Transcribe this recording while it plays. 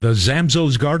The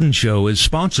Zamzows Garden Show is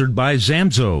sponsored by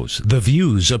Zamzows. The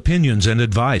views, opinions, and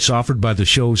advice offered by the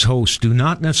show's hosts do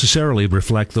not necessarily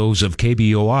reflect those of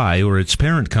KBOI or its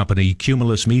parent company,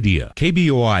 Cumulus Media.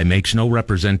 KBOI makes no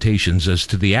representations as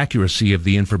to the accuracy of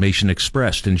the information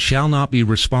expressed and shall not be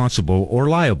responsible or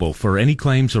liable for any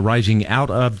claims arising out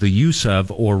of the use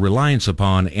of or reliance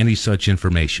upon any such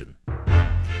information.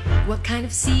 What kind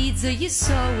of seeds are you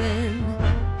sowing?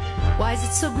 Why is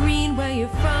it so green where you're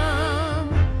from?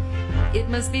 It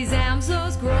must be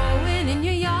Zamzows growing in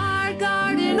your yard,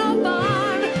 garden, or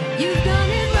farm. You've done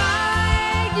it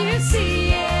right, you see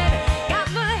it. Got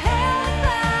the help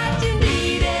that you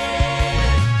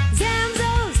needed.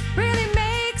 Zamzows really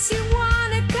makes you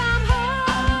wanna come home.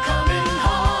 I'm coming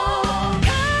home,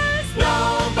 'cause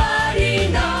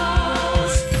nobody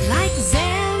knows like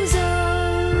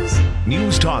Zamzows.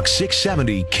 News Talk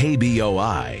 670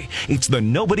 KBOI. It's the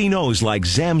Nobody Knows Like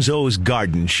Zamzows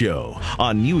Garden Show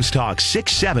on News Talk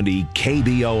 670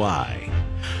 KBOI.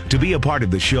 To be a part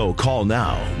of the show, call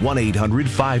now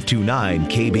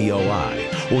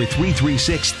 1-800-529-KBOI or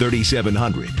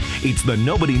 336-3700. It's the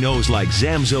Nobody Knows Like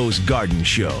Zamzows Garden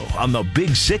Show on the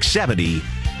Big 670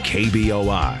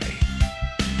 KBOI.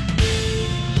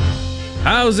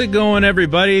 How's it going,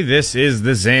 everybody? This is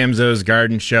the Zamzows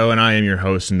Garden Show, and I am your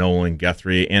host, Nolan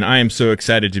Guthrie, and I am so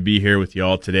excited to be here with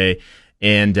y'all today.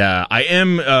 And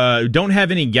I don't have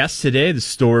any guests today. The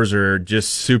stores are just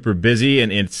super busy,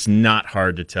 and it's not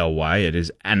hard to tell why. It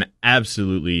is an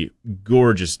absolutely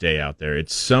gorgeous day out there.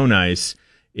 It's so nice,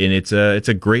 and it's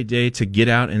a great day to get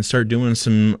out and start doing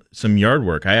some yard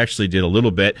work. I actually did a little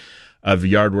bit of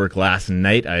yard work last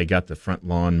night. I got the front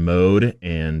lawn mowed,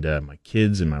 and my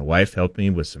kids and my wife helped me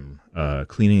with some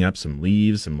cleaning up some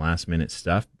leaves, some last minute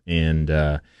stuff, and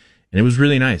it was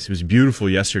really nice. It was beautiful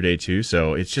yesterday too,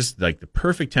 so it's just like the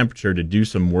perfect temperature to do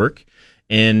some work.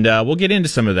 And we'll get into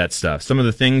some of that stuff, some of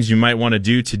the things you might want to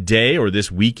do today or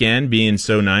this weekend being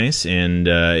so nice. And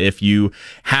if you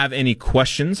have any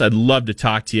questions, I'd love to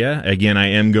talk to you. Again, I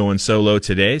am going solo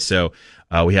today, so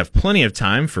we have plenty of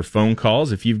time for phone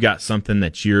calls. If you've got something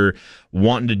that you're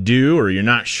wanting to do or you're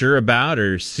not sure about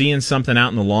or seeing something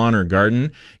out in the lawn or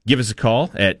garden, give us a call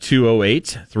at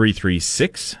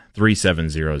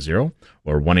 208-336-3700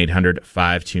 or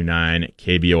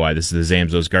 1-800-529-KBOI. This is the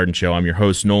Zamzows Garden Show. I'm your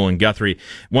host, Nolan Guthrie.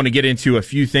 Want to get into a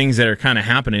few things that are kind of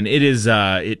happening. It is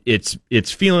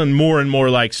it's feeling more and more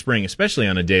like spring, especially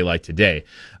on a day like today.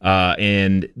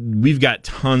 And we've got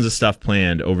tons of stuff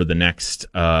planned over the next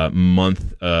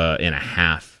month and a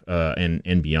half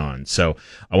and beyond. So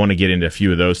I want to get into a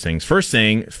few of those things. First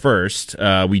thing first,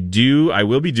 I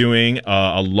will be doing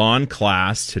a lawn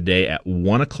class today at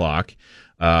 1 o'clock.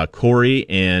 Corey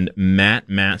and Matt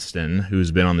Maston,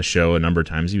 who's been on the show a number of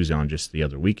times, he was on just the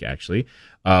other week actually,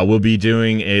 will be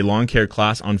doing a lawn care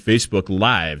class on Facebook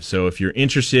Live. So if you're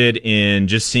interested in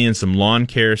just seeing some lawn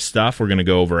care stuff, we're going to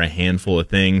go over a handful of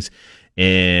things,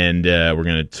 and we're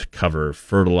going to cover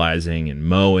fertilizing and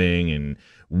mowing and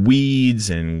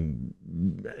weeds and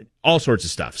all sorts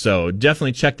of stuff. So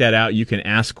definitely check that out. You can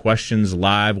ask questions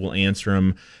live. We'll answer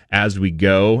them as we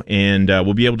go, and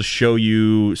we'll be able to show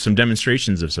you some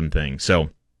demonstrations of some things.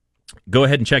 So go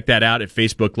ahead and check that out at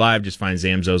Facebook Live. Just find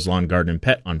Zamzows Lawn, Garden, and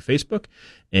Pet on Facebook,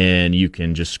 and you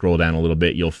can just scroll down a little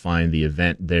bit. You'll find the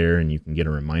event there, and you can get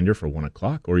a reminder for 1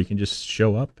 o'clock, or you can just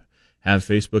show up, have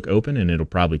Facebook open, and it'll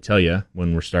probably tell you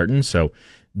when we're starting. So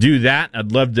do that.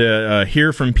 I'd love to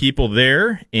hear from people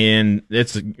there, and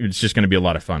it's just going to be a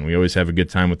lot of fun. We always have a good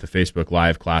time with the Facebook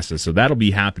Live classes, so that'll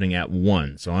be happening at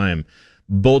 1. So I am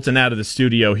bolting out of the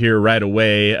studio here right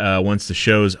away once the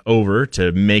show's over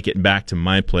to make it back to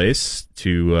my place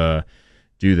to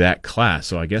do that class.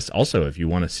 So I guess also if you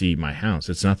want to see my house,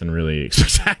 it's nothing really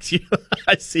spectacular.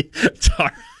 I see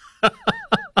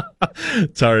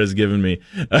Tara's giving me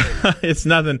it's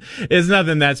nothing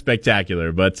that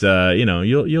spectacular, but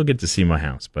you'll get to see my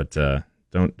house, but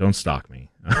don't stalk me.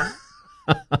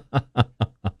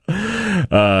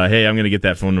 Hey, I'm going to get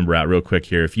that phone number out real quick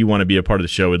here. If you want to be a part of the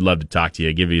show, we'd love to talk to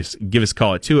you. Give us a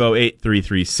call at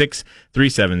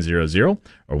 208-336-3700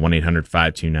 or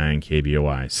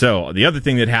 1-800-529-KBOI. So the other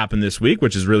thing that happened this week,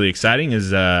 which is really exciting,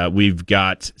 is we've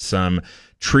got some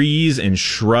trees and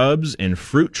shrubs and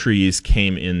fruit trees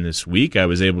came in this week. I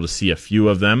was able to see a few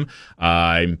of them.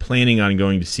 I'm planning on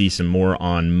going to see some more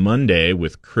on Monday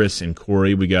with Chris and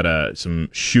Corey. We got some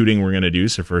shooting we're going to do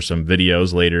for some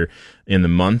videos later in the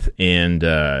month, and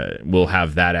we'll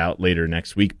have that out later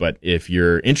next week. But if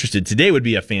you're interested, today would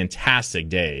be a fantastic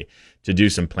day to do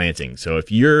some planting. So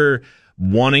if you're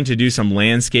wanting to do some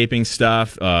landscaping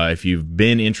stuff, if you've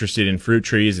been interested in fruit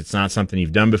trees, it's not something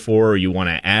you've done before, or you want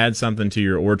to add something to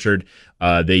your orchard,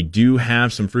 they do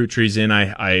have some fruit trees in.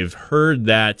 I've heard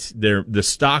that the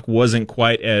stock wasn't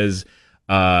quite as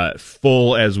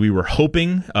full as we were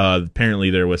hoping.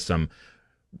 Apparently there was some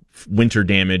winter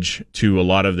damage to a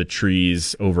lot of the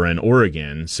trees over in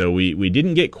Oregon, so we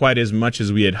didn't get quite as much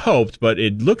as we had hoped, but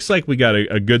it looks like we got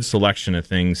a good selection of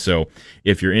things. So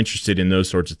if you're interested in those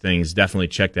sorts of things, definitely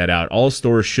check that out. All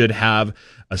stores should have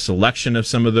a selection of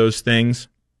some of those things.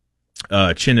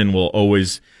 Chinnen will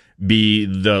always be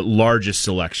the largest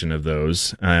selection of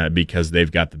those because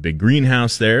they've got the big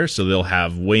greenhouse there, so they'll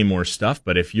have way more stuff.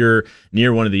 But if you're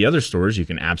near one of the other stores, you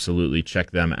can absolutely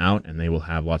check them out, and they will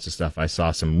have lots of stuff. I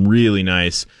saw some really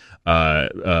nice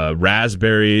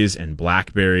raspberries and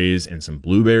blackberries, and some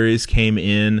blueberries came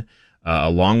in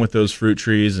along with those fruit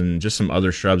trees, and just some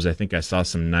other shrubs. I think I saw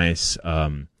some nice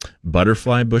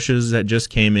butterfly bushes that just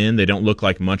came in. They don't look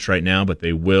like much right now, but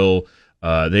they will.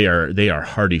 They are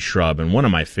hardy shrub, and one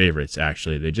of my favorites,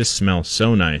 actually. They just smell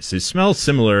so nice. They smell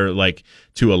similar like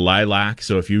to a lilac.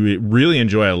 So if you really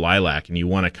enjoy a lilac and you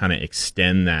want to kind of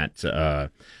extend that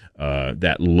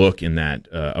that look and that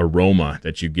aroma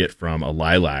that you get from a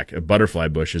lilac, a butterfly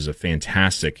bush is a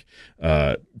fantastic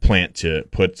plant to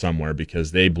put somewhere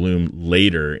because they bloom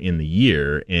later in the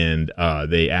year, and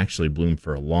they actually bloom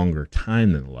for a longer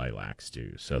time than the lilacs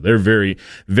do. So they're very,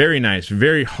 very nice,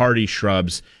 very hardy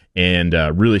shrubs. And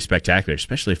really spectacular,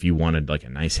 especially if you wanted like a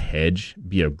nice hedge.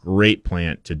 Be a great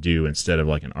plant to do instead of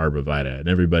like an arborvitae. And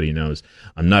everybody knows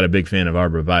I'm not a big fan of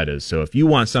arborvitaes. So if you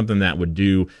want something that would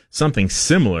do something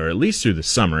similar, at least through the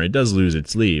summer, it does lose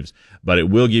its leaves, but it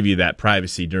will give you that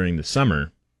privacy during the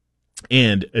summer.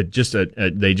 And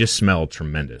they just smell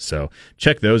tremendous. So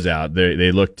check those out.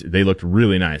 They looked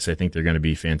really nice. I think they're going to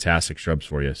be fantastic shrubs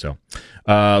for you. So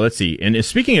let's see. And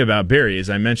speaking about berries,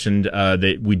 I mentioned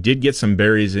that we did get some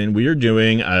berries in. We are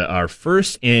doing our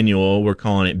first annual. We're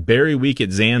calling it Berry Week at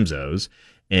Zamzows,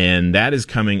 and that is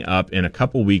coming up in a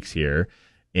couple weeks here.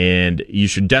 And you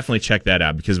should definitely check that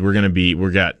out because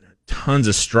we've got tons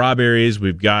of strawberries.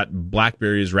 We've got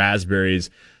blackberries, raspberries.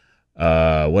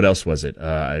 What else was it?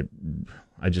 I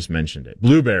just mentioned it.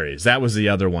 Blueberries. That was the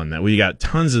other one that we got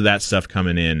tons of that stuff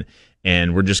coming in,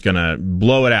 and we're just going to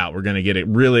blow it out. We're going to get it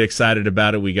really excited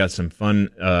about it. We got some fun,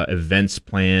 events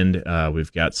planned.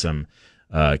 We've got some,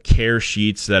 care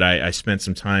sheets that I spent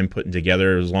some time putting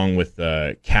together along with,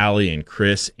 Callie and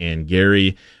Chris and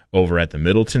Gary over at the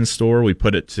Middleton store. We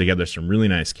put it together some really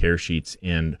nice care sheets,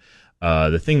 and,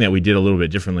 the thing that we did a little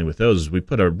bit differently with those is we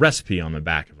put a recipe on the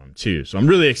back of them too. So I'm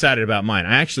really excited about mine.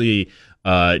 I actually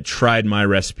tried my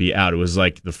recipe out. It was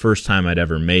like the first time I'd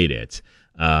ever made it.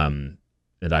 And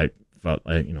I felt,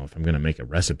 if I'm going to make a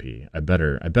recipe, I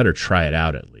better try it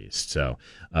out at least. So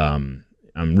I'm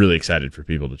really excited for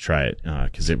people to try it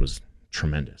because it was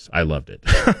tremendous. I loved it.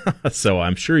 So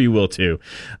I'm sure you will too.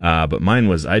 But mine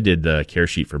was, I did the care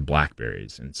sheet for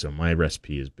blackberries. And so my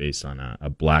recipe is based on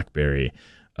a blackberry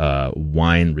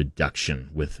wine reduction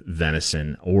with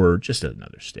venison or just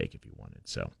another steak if you wanted.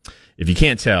 So if you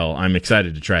can't tell, I'm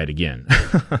excited to try it again.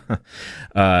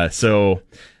 So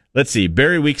let's see,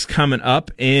 Berry Week's coming up,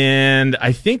 and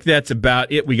I think that's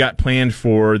about it we got planned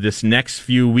for this next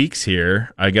few weeks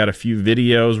here. I got a few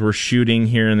videos we're shooting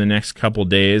here in the next couple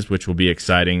days, which will be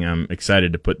exciting. I'm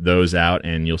excited to put those out,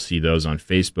 and you'll see those on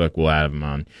Facebook. We'll have them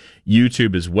on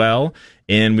YouTube as well.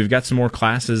 And we've got some more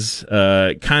classes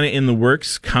kind of in the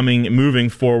works moving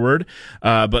forward.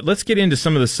 But let's get into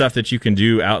some of the stuff that you can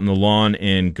do out in the lawn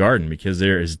and garden, because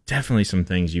there is definitely some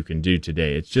things you can do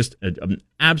today. It's just an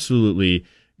absolutely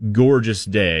gorgeous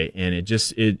day, and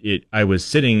I was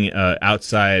sitting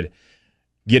outside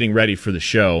getting ready for the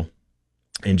show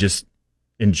and just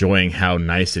enjoying how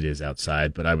nice it is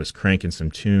outside, but I was cranking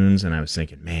some tunes and I was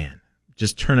thinking, man,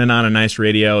 just turning on a nice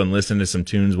radio and listening to some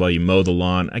tunes while you mow the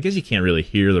lawn. I guess you can't really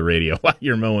hear the radio while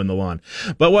you're mowing the lawn,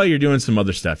 but while you're doing some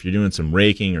other stuff, you're doing some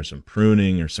raking or some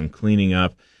pruning or some cleaning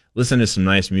up, listen to some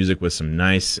nice music with some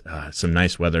nice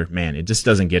weather. Man, it just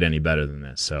doesn't get any better than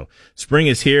this. So spring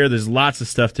is here. There's lots of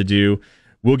stuff to do.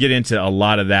 We'll get into a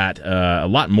lot of that, a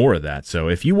lot more of that. So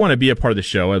if you want to be a part of the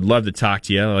show, I'd love to talk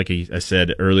to you. Like I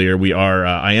said earlier,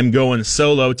 I am going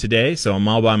solo today, so I'm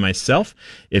all by myself.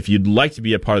 If you'd like to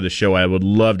be a part of the show, I would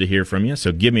love to hear from you.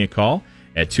 So give me a call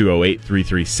at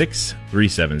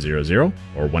 208-336-3700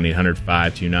 or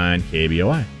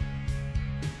 1-800-529-KBOI.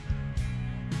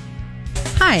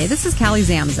 Hi, this is Callie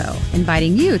Zamzo,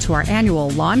 inviting you to our annual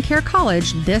Lawn Care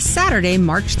College this Saturday,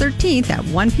 March 13th at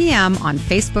 1 p.m. on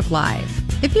Facebook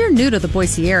Live. If you're new to the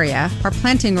Boise area, are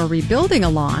planting or rebuilding a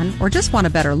lawn, or just want a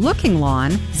better looking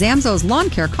lawn, Zamzows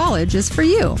Lawn Care College is for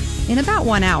you. In about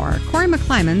 1 hour, Corey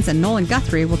McClymans and Nolan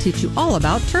Guthrie will teach you all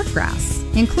about turf grass,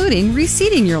 including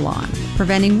reseeding your lawn,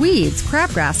 preventing weeds,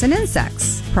 crabgrass, and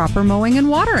insects, proper mowing and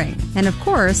watering, and of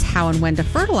course, how and when to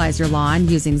fertilize your lawn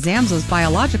using Zamzows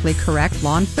biologically correct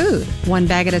lawn food, 1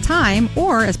 bag at a time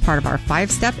or as part of our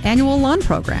 5-step annual lawn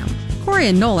program. Corey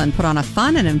and Nolan put on a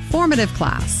fun and informative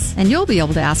class, and you'll be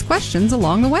able to ask questions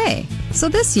along the way. So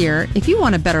this year, if you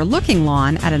want a better looking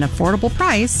lawn at an affordable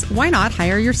price, why not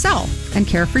hire yourself and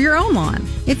care for your own lawn?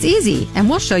 It's easy, and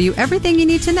we'll show you everything you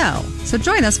need to know. So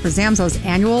join us for Zamzows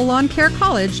Annual Lawn Care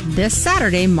College this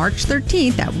Saturday, March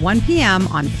 13th at 1 p.m.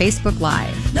 on Facebook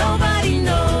Live. Nobody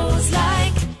knows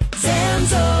like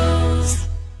Zamzows.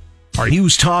 Our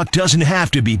news talk doesn't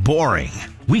have to be boring.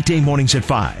 Weekday mornings at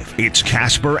 5, it's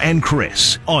Casper and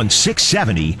Chris on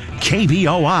 670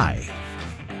 KBOI.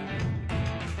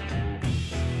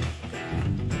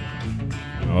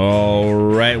 All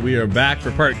right, we are back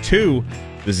for part 2,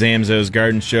 the Zamzows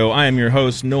Garden Show. I am your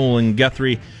host, Nolan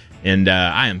Guthrie, and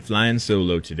I am flying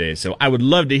solo today. So I would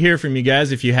love to hear from you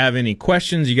guys. If you have any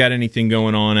questions, you got anything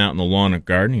going on out in the lawn or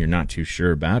garden you're not too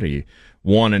sure about, or you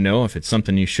want to know if it's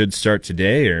something you should start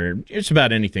today, or just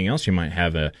about anything else you might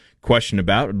have a question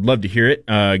about, I'd love to hear it.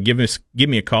 Give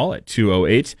me a call at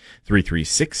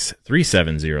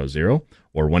 208-336-3700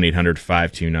 or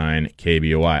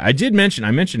 1-800-529-KBOI.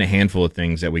 I mentioned a handful of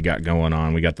things that we got going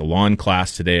on. We got the lawn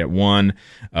class today at 1.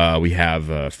 We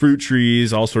have fruit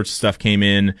trees, all sorts of stuff came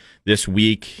in this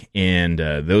week, and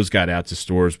those got out to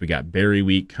stores. We got berry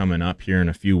week coming up here in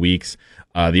a few weeks.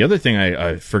 The other thing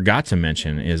I forgot to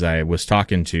mention is I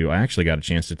actually got a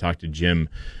chance to talk to Jim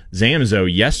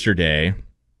Zamzow yesterday.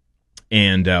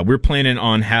 And we're planning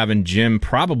on having Jim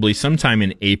probably sometime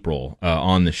in April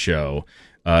on the show.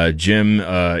 Jim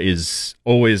is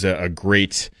always a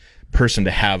great person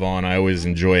to have on. I always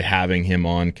enjoy having him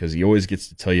on because he always gets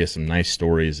to tell you some nice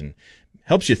stories and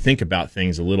helps you think about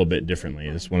things a little bit differently.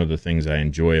 It's one of the things I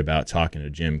enjoy about talking to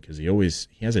Jim because he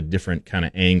has a different kind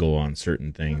of angle on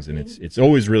certain things, and it's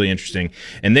always really interesting.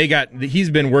 And he's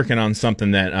been working on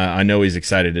something that I know he's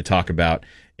excited to talk about.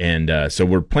 And so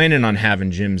we're planning on having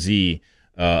Jim Z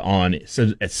on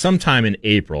at some time in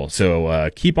April. So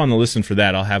keep on the listen for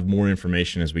that. I'll have more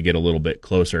information as we get a little bit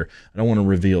closer. I don't want to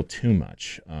reveal too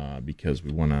much because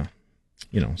we want to,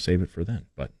 save it for then.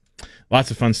 But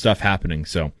lots of fun stuff happening.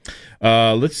 So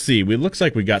let's see. It looks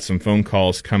like we got some phone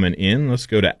calls coming in. Let's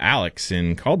go to Alex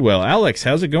in Caldwell. Alex,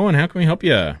 how's it going? How can we help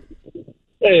you?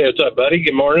 Hey, what's up, buddy?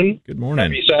 Good morning. Good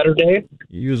morning. Happy Saturday.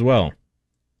 You as well.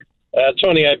 It's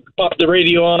funny, I popped the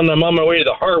radio on. I'm on my way to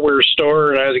the hardware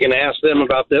store, and I was going to ask them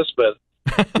about this, but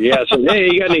yeah, so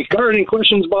hey, you got any gardening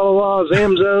questions, blah, blah, blah,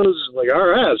 Zamzows? Like, all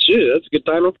right, shit, that's a good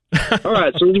time. All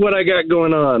right, so this is what I got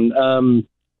going on. I'm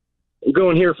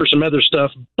going here for some other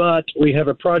stuff, but we have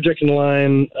a project in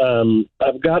line.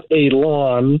 I've got a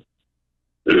lawn,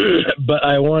 but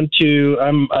I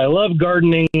love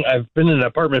gardening. I've been in an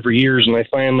apartment for years, and I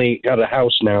finally got a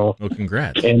house now. Oh,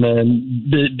 congrats. And then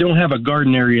they don't have a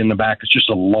garden area in the back. It's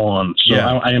just a lawn. So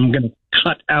yeah. I am going to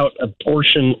cut out a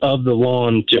portion of the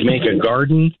lawn to make a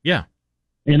garden. Yeah.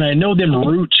 And I know them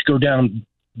roots go down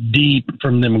deep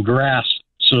from them grass.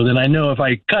 So then I know if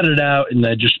I cut it out and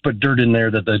I just put dirt in there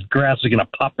that the grass is going to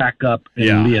pop back up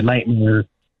and be a nightmare.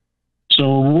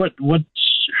 So what's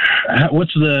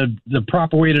the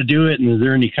proper way to do it, and is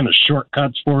there any kind of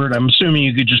shortcuts for it? I'm assuming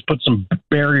you could just put some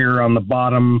barrier on the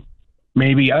bottom,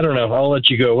 maybe. I don't know. I'll let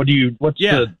you go. What's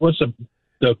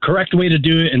the correct way to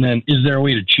do it, and then is there a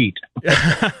way to cheat?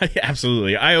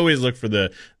 Absolutely. I always look for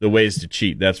the ways to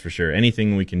cheat, that's for sure.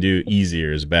 Anything we can do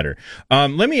easier is better.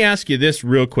 Let me ask you this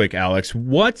real quick, Alex.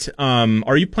 What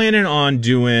are you planning on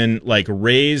doing, like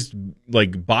raised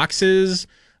like boxes,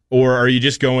 or are you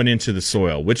just going into the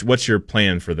soil? What's your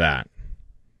plan for that?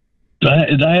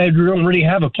 I don't really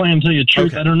have a plan, to tell you the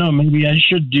truth. Okay. I don't know. Maybe I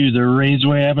should do the raised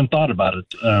way. I haven't thought about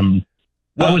it. I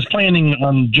was planning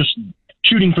on just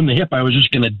shooting from the hip. I was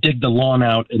just going to dig the lawn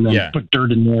out and then put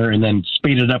dirt in there and then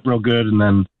spade it up real good and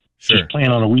then just plan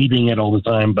on weeding it all the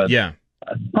time. But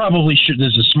I probably should.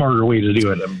 There's a smarter way to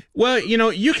do it. Well,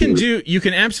 you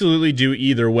can absolutely do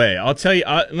either way. I'll tell you,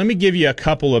 let me give you a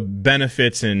couple of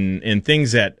benefits and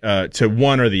things that, to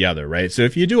one or the other, right? So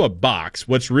if you do a box,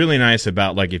 what's really nice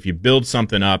about, like, if you build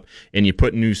something up and you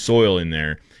put new soil in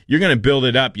there, you're going to build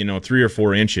it up, 3 or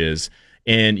 4 inches,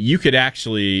 and you could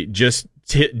actually just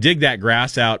dig that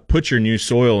grass out, put your new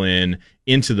soil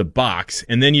into the box,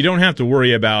 and then you don't have to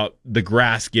worry about the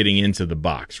grass getting into the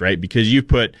box, right? Because you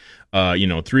put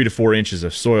 3 to 4 inches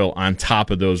of soil on top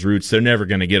of those roots. They're never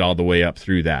going to get all the way up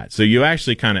through that. So you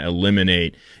actually kind of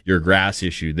eliminate your grass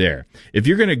issue there. If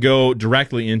you're going to go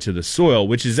directly into the soil,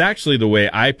 which is actually the way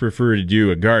I prefer to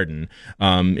do a garden,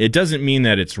 it doesn't mean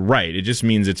that it's right. It just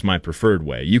means it's my preferred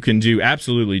way. You can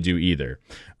absolutely do either.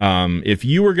 If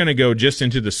you were going to go just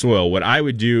into the soil, what I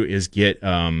would do is get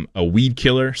a weed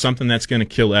killer, something that's going to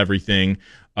kill everything.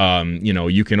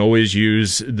 You can always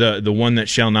use the one that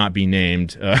shall not be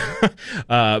named.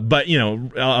 But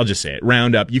I'll just say it.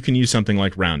 Roundup. You can use something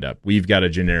like Roundup. We've got a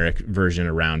generic version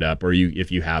of Roundup, or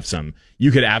if you have some,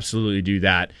 you could absolutely do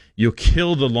that. You'll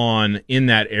kill the lawn in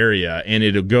that area, and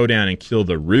it'll go down and kill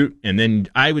the root. And then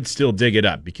I would still dig it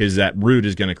up, because that root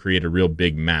is going to create a real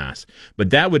big mass. But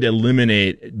that would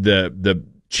eliminate the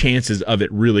chances of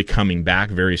it really coming back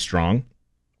very strong.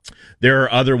 There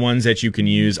are other ones that you can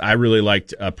use. I really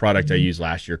liked a product I used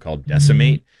last year called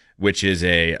Decimate, which is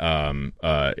it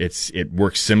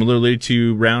works similarly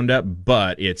to Roundup,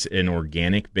 but it's an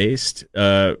organic based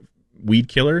weed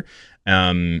killer.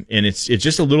 And it's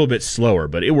just a little bit slower,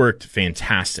 but it worked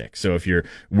fantastic. So if you're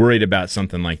worried about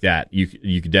something like that, you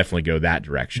could definitely go that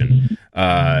direction.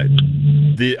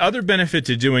 The other benefit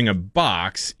to doing a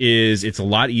box is it's a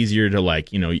lot easier to,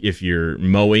 if you're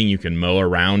mowing, you can mow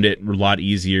around it a lot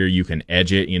easier. You can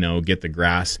edge it, get the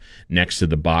grass next to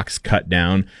the box cut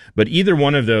down. But either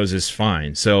one of those is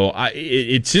fine. So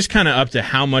it's just kind of up to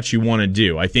how much you want to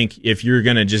do. I think if you're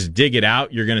going to just dig it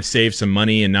out, you're going to save some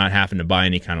money and not having to buy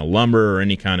any kind of lumber or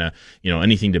any kind of,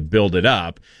 anything to build it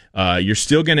up. You're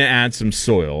still going to add some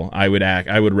soil. I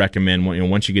would recommend,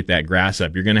 once you get that grass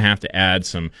up, you're going to have to add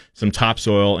some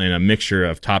topsoil, and a mixture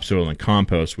of topsoil and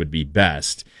compost would be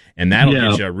best. And that'll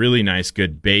get you a really nice,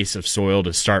 good base of soil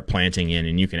to start planting in.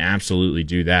 And you can absolutely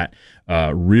do that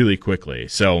really quickly.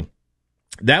 So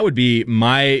that would be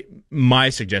my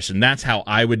suggestion. That's how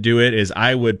I would do it. Is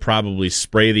I would probably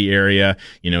spray the area,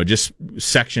 just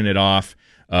section it off,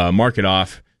 mark it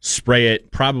off, spray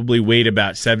it, probably wait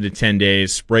about 7 to 10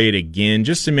 days, spray it again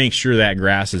just to make sure that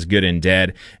grass is good and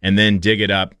dead, and then dig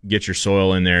it up, get your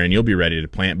soil in there, and you'll be ready to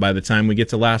plant by the time we get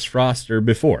to last frost or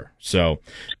before. So,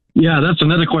 yeah, that's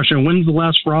another question. When's the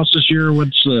last frost this year?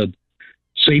 What's the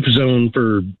safe zone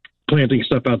for planting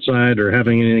stuff outside or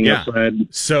having anything outside?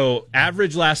 So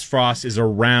average last frost is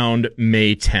around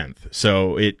May 10th.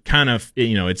 So it kind of,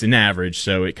 it's an average,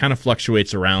 so it kind of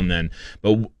fluctuates around then.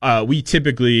 But I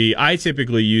typically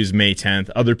use May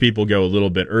 10th. Other people go a little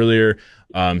bit earlier.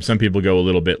 Some people go a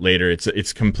little bit later.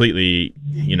 It's completely,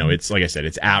 it's like I said,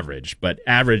 it's average, but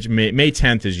average May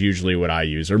 10th is usually what I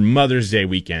use, or Mother's Day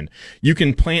weekend. You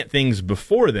can plant things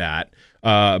before that.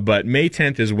 But May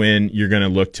 10th is when you're going to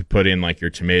look to put in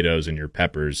your tomatoes and your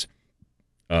peppers.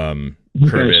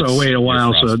 Okay, so wait a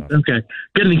while. So, okay.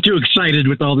 Getting too excited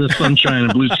with all this sunshine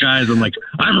and blue skies. I'm like,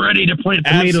 I'm ready to plant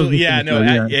tomatoes.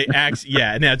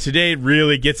 Now today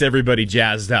really gets everybody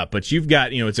jazzed up, but you've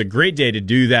got, it's a great day to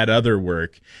do that other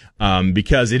work,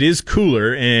 because it is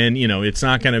cooler, and, it's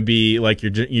not going to be like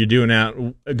you're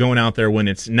going out there when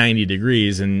it's 90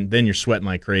 degrees and then you're sweating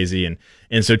like crazy.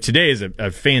 And so today is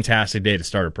a fantastic day to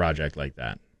start a project like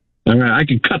that. All right. I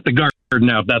can cut the garden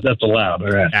now if that's allowed. All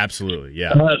right. Absolutely.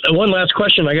 Yeah. One last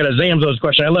question. I got a Zamzows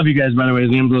question. I love you guys, by the way.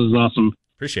 Zamzows is awesome.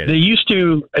 Appreciate it. They used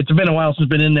to, it's been a while since I've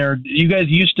been in there. You guys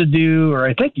used to do, or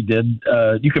I think you did,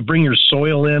 you could bring your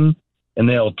soil in and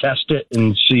they'll test it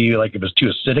and see if it's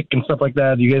too acidic and stuff like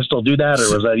that. Do you guys still do that,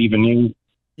 or was that even you?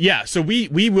 Yeah, so we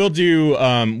will do,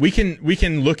 we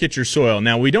can look at your soil.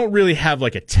 Now, we don't really have a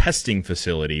testing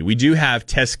facility. We do have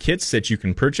test kits that you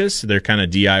can purchase. They're kind of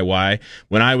DIY.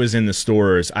 When I was in the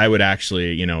stores, I would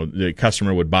actually, the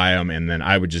customer would buy them, and then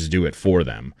I would just do it for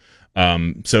them.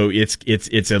 So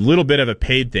it's a little bit of a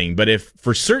paid thing, but if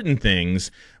for certain things,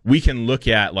 we can look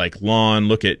at lawn,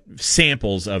 look at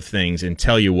samples of things and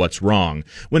tell you what's wrong.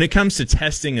 When it comes to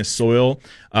testing a soil,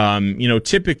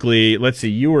 typically, let's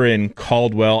see, you were in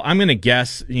Caldwell. I'm going to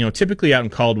guess, typically out in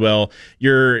Caldwell,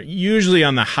 you're usually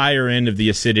on the higher end of the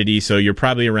acidity. So you're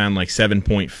probably around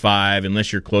 7.5.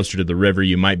 Unless you're closer to the river,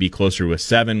 you might be closer to a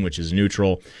 7, which is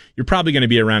neutral. You're probably going to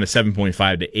be around a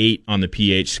 7.5 to 8 on the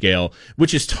pH scale,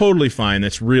 which is totally fine.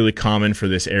 That's really common for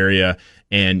this area.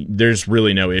 And there's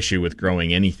really no issue with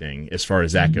growing anything as far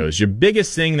as that goes. Your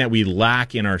biggest thing that we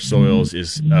lack in our soils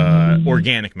is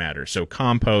organic matter, so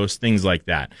compost, things like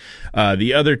that.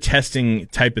 The other testing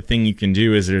type of thing you can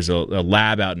do is there's a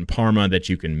lab out in Parma that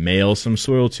you can mail some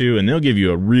soil to, and they'll give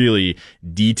you a really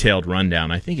detailed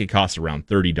rundown. I think it costs around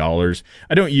 $30.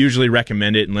 I don't usually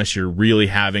recommend it unless you're really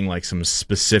having some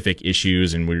specific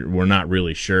issues and we're not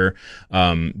really sure.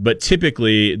 But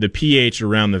typically the pH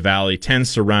around the valley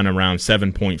tends to run around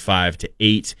 7.5 to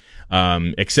 8.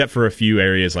 except for a few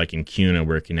areas like in Kuna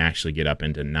where it can actually get up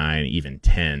into 9, even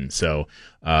 10. So,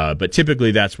 but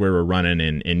typically that's where we're running,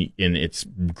 and it's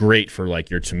great for like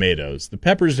your tomatoes. The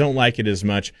peppers don't like it as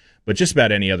much, but just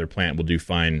about any other plant will do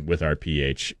fine with our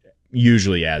pH,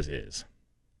 usually as is.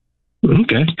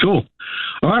 Okay, cool.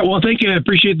 All right, well, thank you. I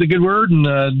appreciate the good word,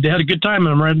 and had a good time.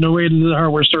 I'm riding away to the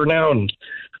hardware store now, and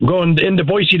I'm going into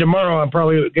Boise tomorrow. I'm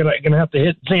probably gonna have to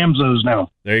hit Zamzows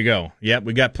now. There you go. Yep,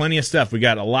 we got plenty of stuff. We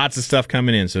got lots of stuff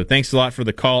coming in. So thanks a lot for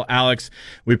the call, Alex.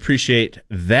 We appreciate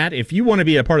that. If you want to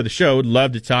be a part of the show, would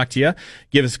love to talk to you.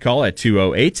 Give us a call at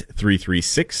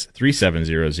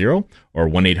 208-336-3700 or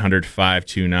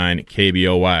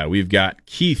 1-800-529-KBOY. We've got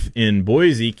Keith in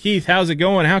Boise. Keith, how's it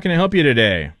going? How can I help you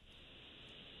today?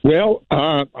 Well,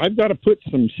 I've got to put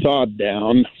some sod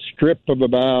down, strip of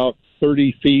about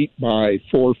 30 feet by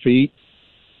 4 feet.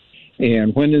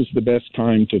 And when is the best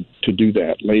time to do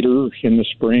that? Later in the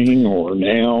spring or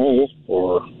now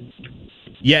or?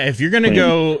 Yeah, if you're gonna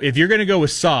go with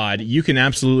sod, you can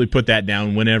absolutely put that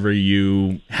down whenever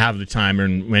you have the time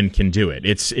and when can do it.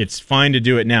 It's fine to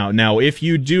do it now. Now, if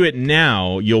you do it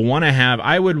now,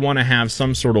 I would want to have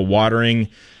some sort of watering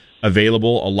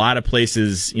available. A lot of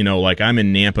places, like I'm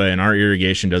in Nampa and our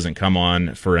irrigation doesn't come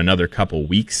on for another couple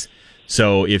weeks.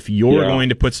 So if you're going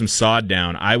to put some sod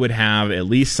down, I would have at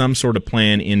least some sort of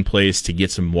plan in place to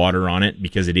get some water on it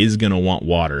because it is going to want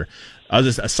water.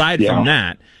 Aside from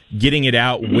that, getting it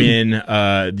out when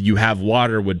you have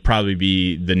water would probably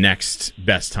be the next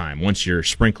best time once your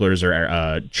sprinklers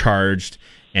are charged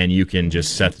and you can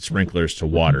just set the sprinklers to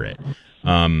water it.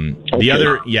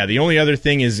 The only other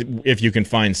thing is if you can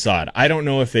find sod. I don't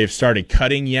know if they've started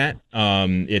cutting yet.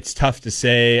 It's tough to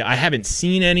say. I haven't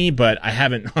seen any, but I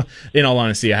haven't, in all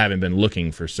honesty, I haven't been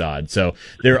looking for sod. So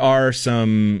there are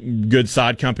some good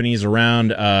sod companies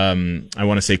around. I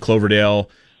want to say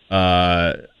Cloverdale,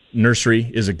 Nursery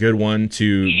is a good one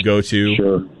to go to.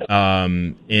 Sure.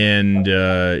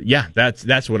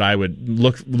 That's what I would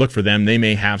look for them. They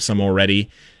may have some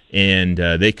already. And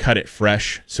they cut it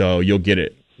fresh, so you'll get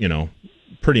it,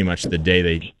 pretty much the day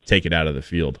they take it out of the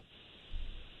field.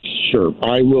 Sure.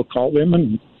 I will call them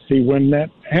and see when that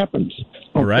happens. Okay.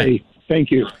 All right.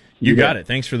 Thank you. You got it.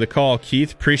 Thanks for the call,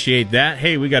 Keith. Appreciate that.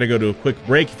 Hey, we got to go to a quick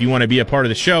break. If you want to be a part of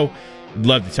the show, I'd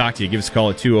love to talk to you. Give us a call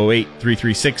at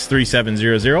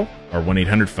 208-336-3700 or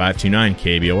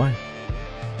 1-800-529-KBOI.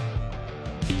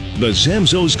 The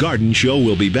Zamzows Garden Show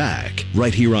will be back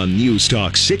right here on News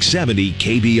Talk 670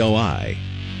 KBOI.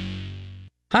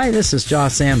 Hi, this is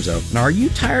Josh Zamzo. And are you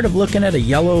tired of looking at a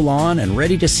yellow lawn and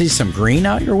ready to see some green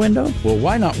out your window? Well,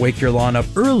 why not wake your lawn up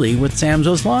early with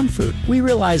Zamzows Lawn Food? We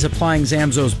realize applying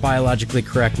Zamzows biologically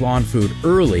correct lawn food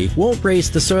early won't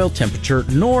raise the soil temperature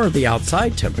nor the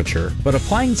outside temperature, but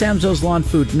applying Zamzows Lawn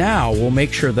Food now will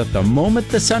make sure that the moment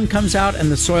the sun comes out and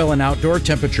the soil and outdoor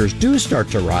temperatures do start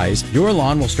to rise, your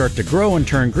lawn will start to grow and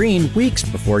turn green weeks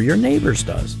before your neighbor's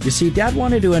does. You see, Dad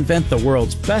wanted to invent the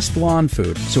world's best lawn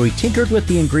food, so he tinkered with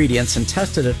the ingredients and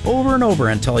tested it over and over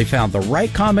until he found the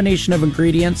right combination of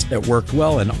ingredients that worked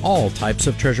well in all types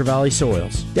of Treasure Valley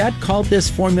soils. Dad called this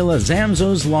formula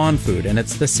Zamzows Lawn Food, and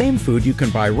it's the same food you can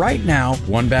buy right now,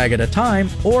 one bag at a time,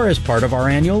 or as part of our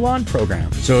annual lawn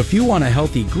program. So if you want a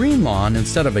healthy green lawn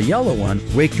instead of a yellow one,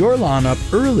 wake your lawn up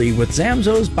early with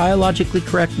Zamzows biologically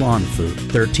correct lawn food.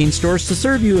 13 stores to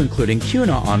serve you, including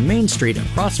Kuna on Main Street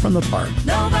across from the park.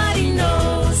 Nobody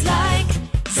knows like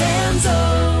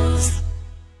Zamzows.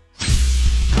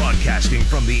 Broadcasting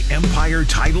from the Empire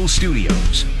Title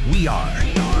Studios, we are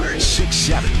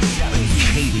 670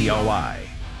 KBOI.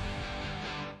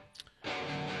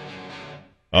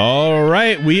 All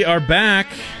right, we are back.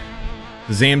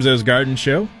 The Zamzows Garden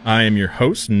Show. I am your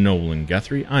host, Nolan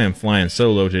Guthrie. I am flying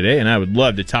solo today, and I would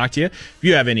love to talk to you. If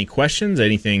you have any questions,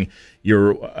 anything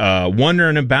you're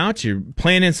wondering about, you're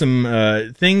planning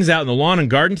some things out in the lawn and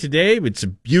garden today, it's a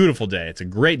beautiful day. It's a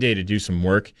great day to do some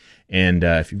work. And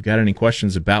if you've got any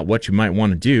questions about what you might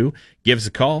want to do, give us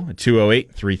a call at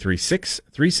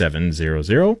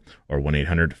 208-336-3700 or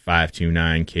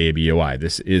 1-800-529-KBOI.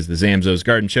 This is the Zamzows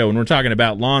Garden Show, and we're talking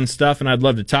about lawn stuff, and I'd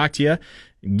love to talk to you.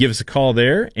 Give us a call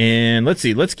there, and let's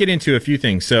get into a few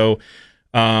things. So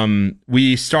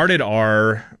we started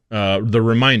our the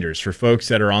reminders for folks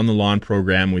that are on the lawn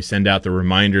program. We send out the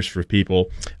reminders for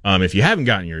people. If you haven't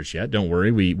gotten yours yet, don't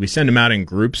worry. We send them out in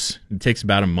groups. It takes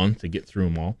about a month to get through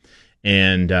them all.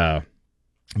 And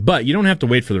But you don't have to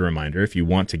wait for the reminder. If you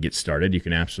want to get started, you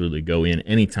can absolutely go in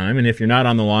anytime. And if you're not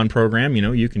on the lawn program,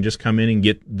 you can just come in and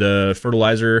get the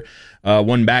fertilizer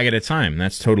one bag at a time.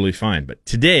 That's totally fine. But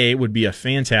today would be a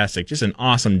fantastic, just an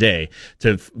awesome day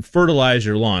to fertilize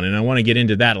your lawn. And I want to get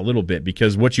into that a little bit,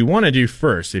 because what you want to do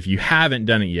first, if you haven't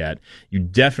done it yet, you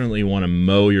definitely want to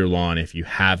mow your lawn if you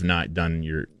have not done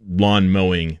your lawn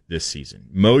mowing this season.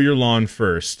 Mow your lawn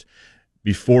first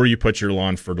before you put your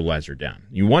lawn fertilizer down.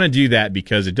 You want to do that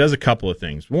because it does a couple of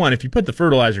things. One, if you put the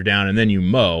fertilizer down and then you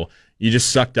mow, you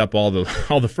just sucked up all the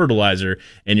fertilizer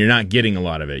and you're not getting a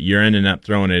lot of it. You're ending up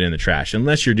throwing it in the trash,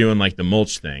 unless you're doing like the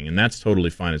mulch thing, and that's totally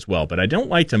fine as well. But I don't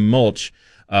like to mulch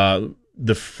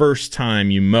the first time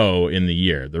you mow in the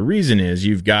year. The reason is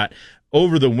you've got,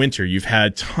 over the winter, you've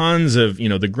had tons of,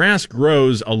 the grass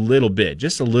grows a little bit,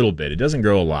 just a little bit. It doesn't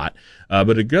grow a lot,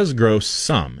 but it does grow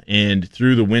some. And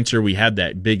through the winter, we had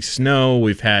that big snow.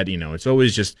 We've had, it's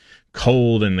always just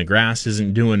cold and the grass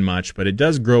isn't doing much, but it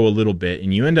does grow a little bit.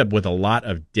 And you end up with a lot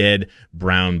of dead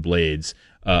brown blades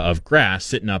of grass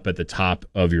sitting up at the top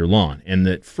of your lawn. And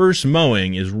that first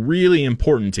mowing is really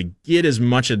important to get as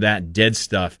much of that dead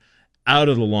stuff out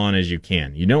of the lawn as you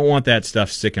can. You don't want that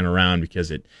stuff sticking around because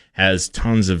it has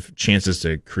tons of chances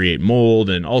to create mold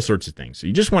and all sorts of things. So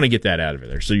you just want to get that out of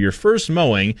there. So your first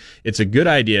mowing, it's a good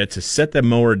idea to set the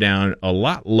mower down a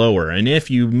lot lower. And if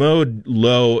you mowed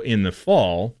low in the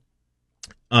fall,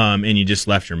 and you just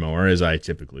left your mower, as I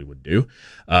typically would do,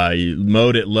 you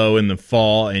mowed it low in the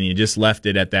fall and you just left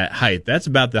it at that height, that's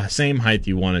about the same height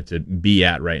you want it to be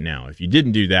at right now. If you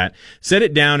didn't do that, set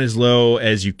it down as low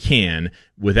as you can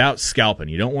without scalping.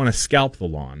 You don't want to scalp the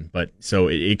lawn, but so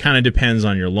it kind of depends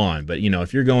on your lawn. But,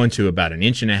 if you're going to about 1.5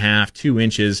 inches, 2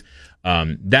 inches,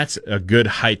 that's a good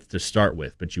height to start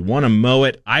with, but you want to mow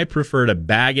it. I prefer to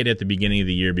bag it at the beginning of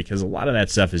the year because a lot of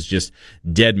that stuff is just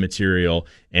dead material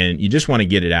and you just want to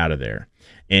get it out of there.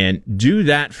 And do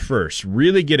that first.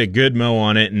 Really get a good mow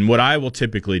on it. And what I will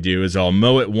typically do is I'll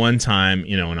mow it one time,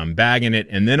 and I'm bagging it,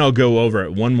 and then I'll go over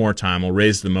it one more time. I'll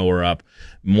raise the mower up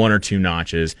 1 or 2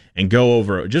 notches and go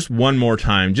over it just one more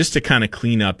time, just to kind of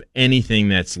clean up anything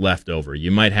that's left over.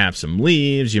 You might have some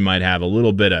leaves, you might have a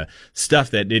little bit of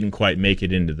stuff that didn't quite make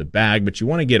it into the bag, but you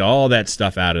want to get all that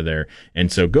stuff out of there.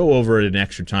 And so go over it an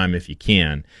extra time if you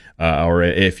can, or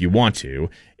if you want to,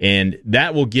 and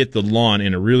that will get the lawn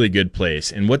in a really good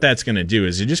place. And what that's going to do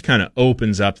is it just kind of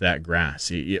opens up that grass.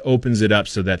 It opens it up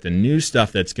so that the new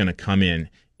stuff that's going to come in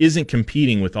isn't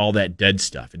competing with all that dead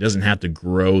stuff. It doesn't have to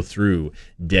grow through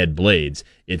dead blades.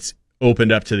 It's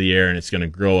opened up to the air and it's going to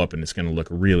grow up and it's going to look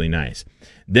really nice.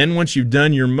 Then once you've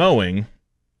done your mowing,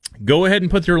 go ahead and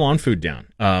put your lawn food down.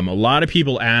 A lot of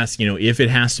people ask, if it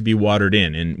has to be watered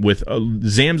in. And with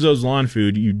Zamzows lawn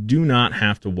food, you do not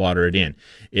have to water it in.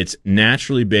 It's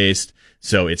naturally based,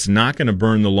 so it's not going to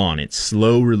burn the lawn. It's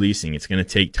slow releasing. It's going to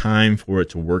take time for it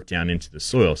to work down into the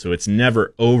soil. So it's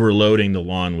never overloading the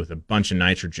lawn with a bunch of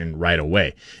nitrogen right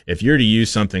away. If you're to use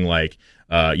something like,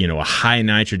 a high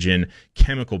nitrogen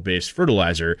chemical-based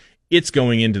fertilizer, it's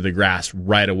going into the grass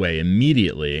right away,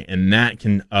 immediately, and that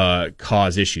can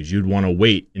cause issues. You'd want to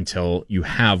wait until you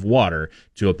have water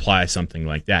to apply something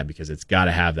like that, because it's got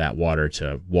to have that water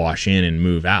to wash in and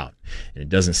move out, and it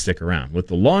doesn't stick around. With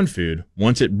the lawn food,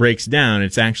 once it breaks down,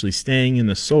 it's actually staying in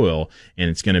the soil, and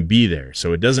it's going to be there.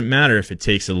 So it doesn't matter if it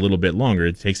takes a little bit longer.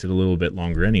 It takes it a little bit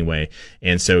longer anyway,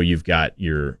 and so you've got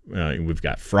we've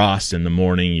got frost in the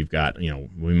morning. You've got,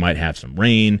 we might have some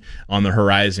rain on the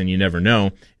horizon. You never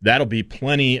know. That'll be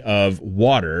plenty of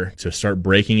water to start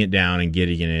breaking it down and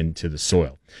getting it into the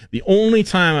soil. The only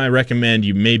time I recommend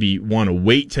you maybe want to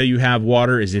wait till you have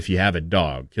water is if you have a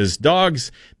dog. Because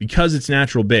dogs, because it's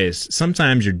natural based,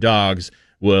 sometimes your dogs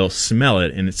will smell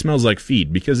it and it smells like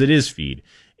feed, because it is feed,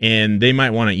 and they might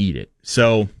want to eat it.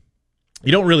 So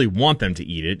you don't really want them to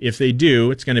eat it. If they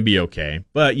do, it's going to be okay.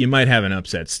 But you might have an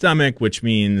upset stomach, which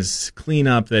means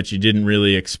cleanup that you didn't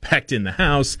really expect in the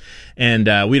house. And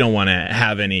we don't want to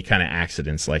have any kind of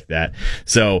accidents like that.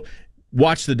 So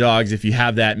watch the dogs. If you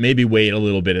have that, maybe wait a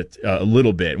little bit.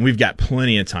 And we've got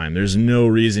plenty of time. There's no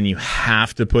reason you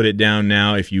have to put it down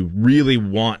now. If you really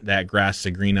want that grass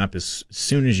to green up as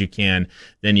soon as you can,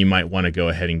 then you might want to go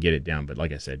ahead and get it down. But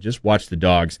like I said, just watch the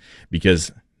dogs,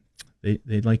 because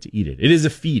they'd like to eat it. It is a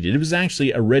feed. It was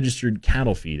actually a registered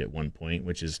cattle feed at one point,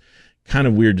 which is kind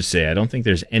of weird to say. I don't think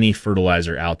there's any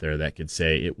fertilizer out there that could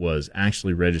say it was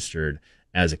actually registered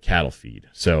as a cattle feed.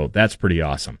 So that's pretty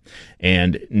awesome.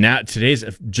 And now today's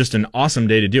just an awesome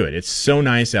day to do it. It's so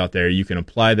nice out there. You can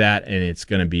apply that and it's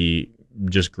going to be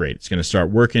just great. It's going to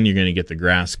start working. You're going to get the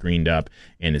grass greened up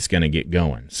and it's going to get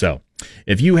going. So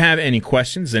If you have any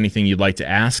questions, anything you'd like to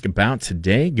ask about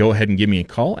today, go ahead and give me a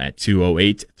call at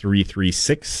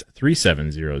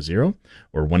 208-336-3700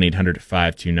 or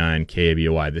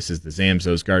 1-800-529-KBOI. This is the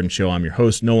Zamzows Garden Show. I'm your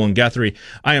host, Nolan Guthrie.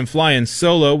 I am flying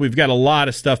solo. We've got a lot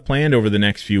of stuff planned over the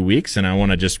next few weeks, and I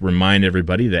want to just remind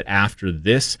everybody that after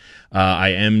this, I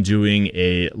am doing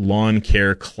a lawn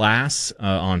care class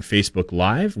on Facebook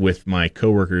Live with my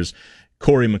coworkers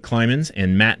Corey McClymans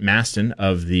and Matt Maston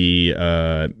of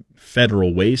the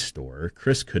Federal Way store.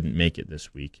 Chris couldn't make it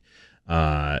this week,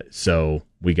 so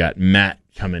we got Matt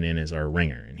coming in as our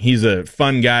ringer, and he's a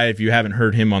fun guy. If you haven't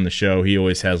heard him on the show, he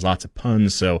always has lots of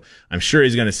puns, so I'm sure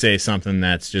he's going to say something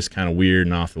that's just kind of weird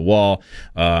and off the wall,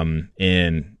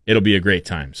 and it'll be a great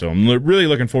time. So I'm really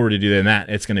looking forward to doing that.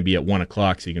 It's going to be at 1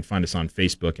 o'clock, so you can find us on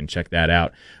Facebook and check that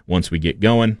out once we get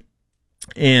going.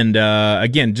 And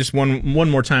again, just one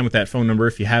more time with that phone number.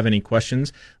 If you have any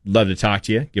questions, love to talk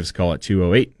to you. Give us a call at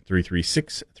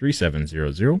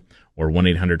 208-336-3700 or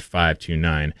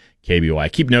 1-800-529-KBOI. I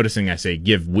keep noticing I say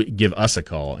give us a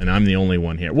call, and I'm the only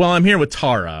one here. Well, I'm here with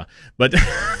Tara, but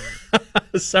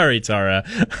sorry, Tara.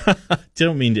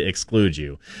 Don't mean to exclude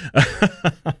you.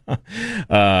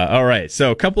 All right,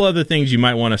 so a couple other things you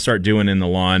might want to start doing in the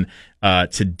lawn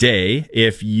today.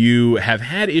 If you have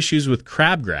had issues with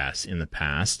crabgrass in the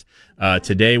past,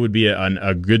 today would be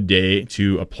a good day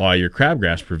to apply your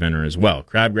crabgrass preventer as well.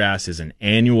 Crabgrass is an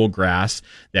annual grass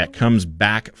that comes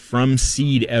back from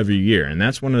seed every year, and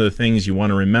that's one of the things you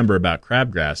want to remember about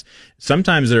crabgrass.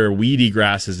 Sometimes there are weedy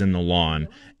grasses in the lawn,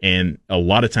 and a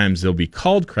lot of times they'll be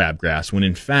called crabgrass when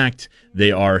in fact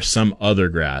they are some other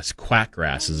grass.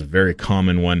 Quackgrass is a very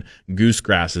common one.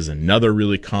 Goosegrass is another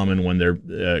really common one.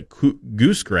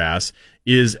 Goosegrass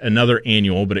is another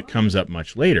annual, but it comes up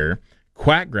much later.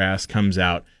 Quackgrass comes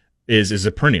out is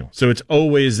a perennial, so it's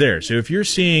always there. So if you're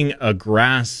seeing a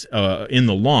grass in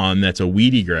the lawn that's a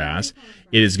weedy grass,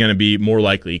 it is going to be more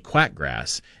likely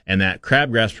quackgrass, and that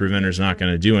crabgrass preventer is not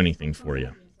going to do anything for you.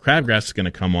 Crabgrass is going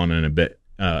to come on in a bit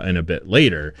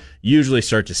later. You usually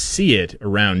start to see it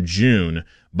around June,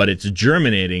 but it's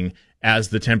germinating as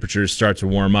the temperatures start to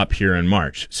warm up here in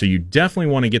March. So you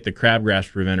definitely want to get the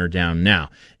crabgrass preventer down now.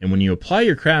 And when you apply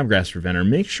your crabgrass preventer,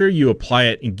 make sure you apply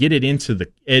it and get it into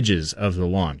the edges of the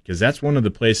lawn, because that's one of the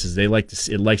places it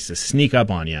likes to sneak up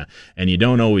on you, and you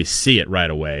don't always see it right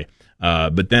away.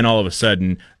 But then all of a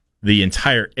sudden, the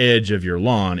entire edge of your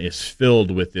lawn is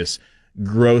filled with this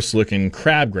gross-looking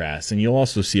crabgrass, and you'll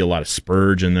also see a lot of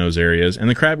spurge in those areas, and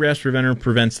the crabgrass preventer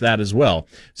prevents that as well.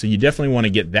 So you definitely want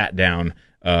to get that down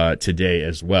today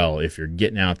as well. If you're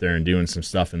getting out there and doing some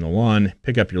stuff in the lawn,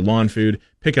 pick up your lawn food,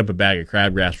 pick up a bag of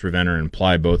crabgrass preventer, and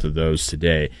apply both of those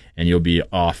today, and you'll be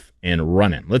off and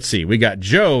running. Let's see. We got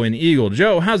Joe in Eagle.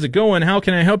 Joe, how's it going? How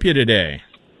can I help you today?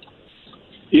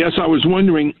 Yes, I was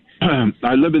wondering,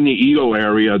 I live in the Eagle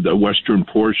area, the western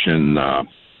portion,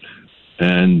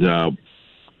 and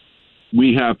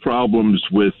we have problems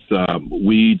with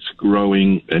weeds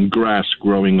growing and grass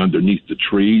growing underneath the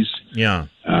trees. Yeah.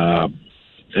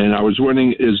 And I was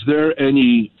wondering, is there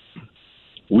any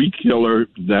weed killer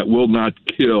that will not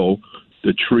kill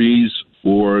the trees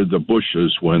or the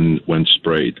bushes when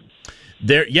sprayed?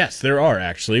 Yes, there are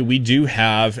actually. We do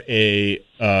have a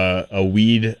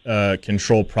weed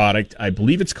control product. I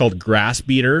believe it's called Grass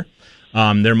Beater.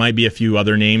 There might be a few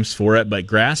other names for it, but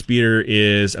Grass Beater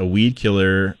is a weed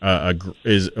killer,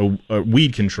 is a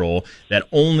weed control that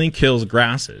only kills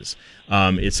grasses.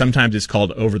 Sometimes it's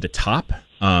called over the top,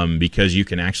 because you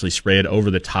can actually spray it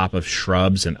over the top of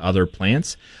shrubs and other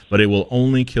plants, but it will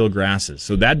only kill grasses.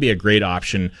 So that'd be a great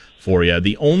option for you.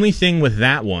 The only thing with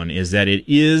that one is that it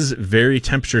is very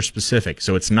temperature specific,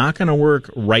 so it's not going to work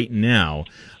right now.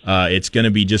 It's going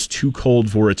to be just too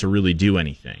cold for it to really do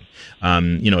anything.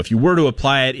 If you were to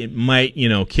apply it, it might,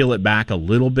 kill it back a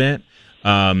little bit.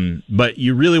 But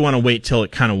you really want to wait till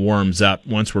it kind of warms up,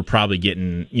 once we're probably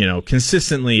getting,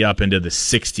 consistently up into the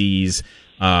 60s,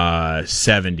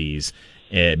 70s,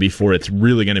 before it's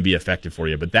really going to be effective for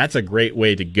you. But that's a great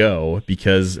way to go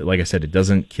because, like I said, it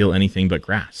doesn't kill anything but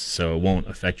grass, so it won't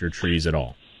affect your trees at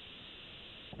all.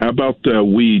 How about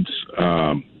weeds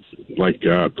like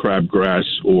crabgrass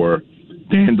or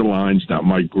dandelions that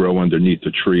might grow underneath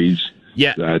the trees?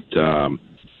 Yeah.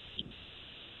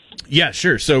 Yeah,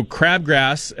 sure. So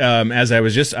crabgrass, as I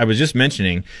was just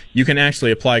mentioning, you can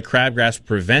actually apply crabgrass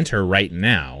preventer right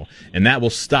now, and that will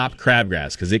stop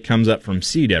crabgrass because it comes up from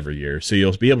seed every year. So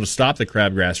you'll be able to stop the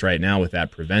crabgrass right now with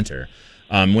that preventer.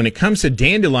 When it comes to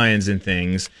dandelions and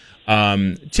things,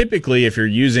 typically if you're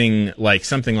using like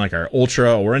something like our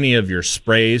Ultra or any of your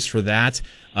sprays for that,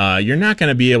 you're not going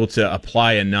to be able to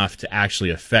apply enough to actually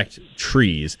affect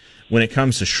trees. When it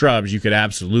comes to shrubs, you could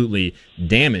absolutely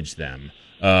damage them.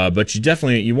 But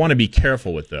you want to be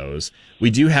careful with those. We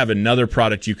do have another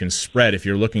product you can spread if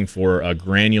you're looking for a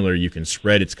granular you can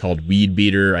spread. It's called Weed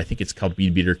Beater. I think it's called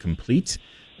Weed Beater Complete.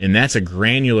 And that's a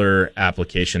granular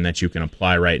application that you can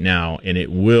apply right now, and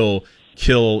it will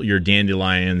kill your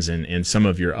dandelions and some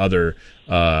of your other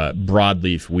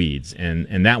broadleaf weeds.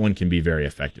 And that one can be very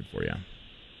effective for you.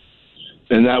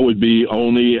 And that would be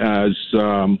only as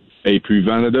a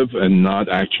preventative and not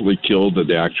actually kill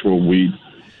the actual weed?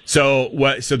 So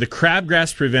the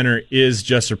crabgrass preventer is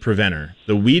just a preventer.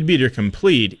 The Weed Beater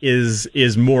Complete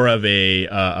is more of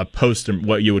a post,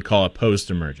 what you would call a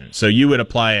post-emergent. So you would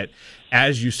apply it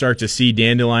as you start to see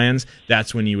dandelions.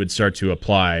 That's when you would start to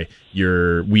apply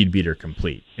your Weed Beater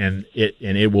Complete, and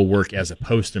it will work as a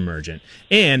post-emergent,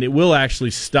 and it will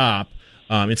actually stop.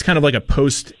 It's kind of like a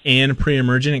post and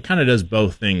pre-emergent. It kind of does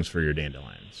both things for your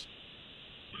dandelions.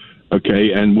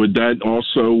 Okay, and would that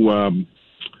also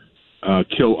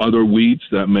kill other weeds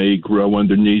that may grow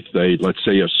underneath let's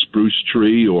say a spruce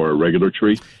tree or a regular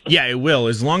tree? Yeah, it will,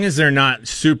 as long as they're not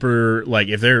super, like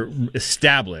if they're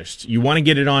established. You want to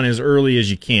get it on as early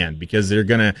as you can because they're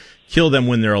going to kill them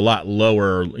when they're a lot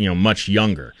lower, much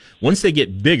younger. Once they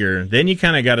get bigger, then you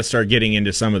kind of got to start getting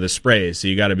into some of the sprays, so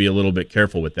you got to be a little bit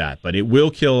careful with that. But it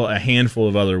will kill a handful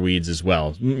of other weeds as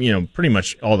well, pretty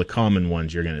much all the common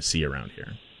ones you're going to see around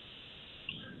here.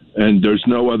 And there's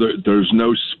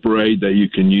no spray that you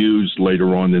can use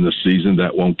later on in the season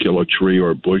that won't kill a tree or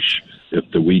a bush if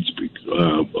the weeds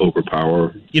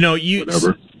overpower.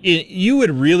 Whatever. You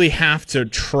would really have to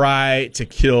try to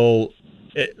kill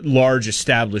large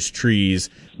established trees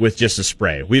with just a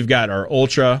spray. We've got our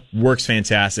Ultra, works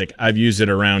fantastic. I've used it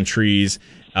around trees.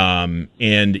 And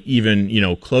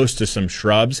even, close to some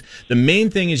shrubs. The main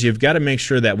thing is you've got to make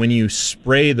sure that when you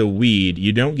spray the weed,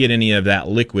 you don't get any of that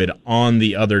liquid on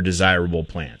the other desirable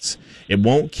plants. It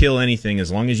won't kill anything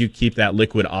as long as you keep that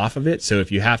liquid off of it. So if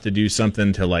you have to do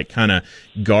something to kind of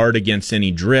guard against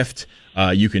any drift,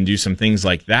 you can do some things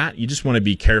like that. You just want to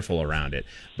be careful around it.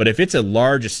 But if it's a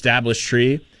large established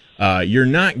tree, you're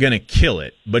not going to kill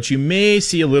it, but you may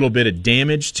see a little bit of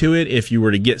damage to it if you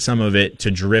were to get some of it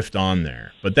to drift on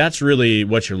there. But that's really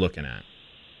what you're looking at.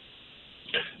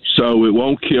 So it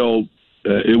won't kill,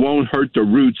 it won't hurt the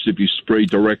roots if you spray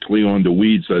directly on the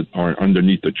weeds that are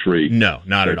underneath the tree. No,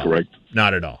 not at all. Correct?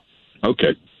 Not at all.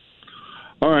 Okay.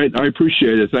 All right, I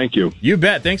appreciate it. Thank you. You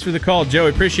bet. Thanks for the call, Joe.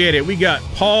 Appreciate it. We got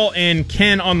Paul and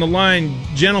Ken on the line.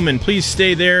 Gentlemen, please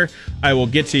stay there. I will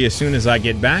get to you as soon as I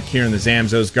get back here in the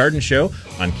Zamzows Garden Show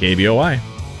on KBOI.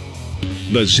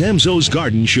 The Zamzows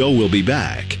Garden Show will be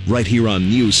back right here on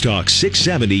News Talk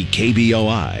 670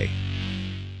 KBOI.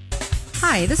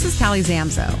 Hi, this is Callie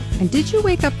Zamzo. And did you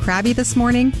wake up crabby this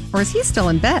morning? Or is he still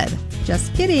in bed?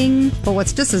 Just kidding. But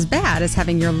what's just as bad is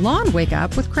having your lawn wake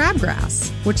up with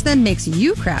crabgrass, which then makes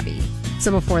you crabby.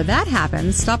 So before that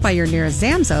happens, stop by your nearest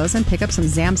Zamzows and pick up some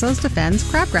Zamzows Defends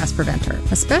Crabgrass Preventer,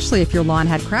 especially if your lawn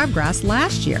had crabgrass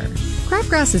last year.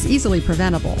 Crabgrass is easily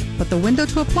preventable, but the window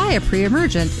to apply a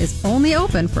pre-emergent is only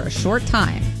open for a short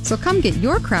time. So come get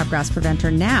your crabgrass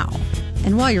preventer now.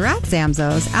 And while you're at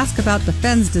Zamzows, ask about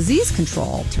Defends Disease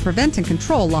Control to prevent and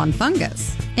control lawn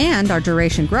fungus, and our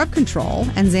Duration Grub Control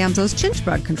and Zamzows Chinch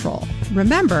Bug Control.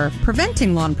 Remember,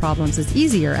 preventing lawn problems is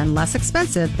easier and less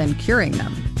expensive than curing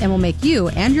them, and will make you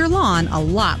and your lawn a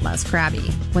lot less crabby.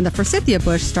 When the forsythia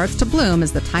bush starts to bloom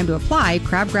is the time to apply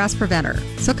Crabgrass Preventer.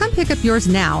 So come pick up yours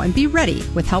now and be ready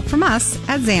with help from us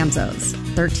at Zamzows.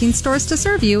 13 stores to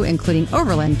serve you, including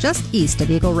Overland just east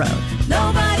of Eagle Road.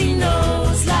 Nobody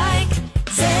knows like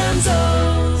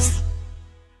Zamzows.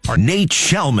 Nate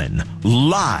Shellman,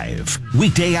 live,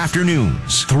 weekday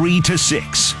afternoons, 3 to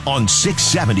 6 on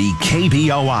 670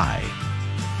 KBOI.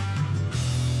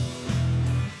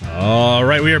 All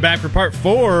right, we are back for part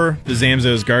 4 of the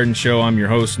Zamzows Garden Show. I'm your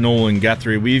host, Nolan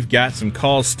Guthrie. We've got some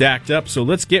calls stacked up, so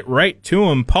let's get right to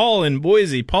them. Paul in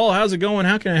Boise. Paul, how's it going?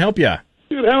 How can I help you?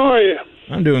 Good, how are you?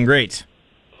 I'm doing great.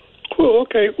 Cool,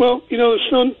 okay. Well,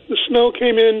 the snow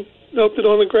came in, melted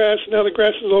on the grass, and now the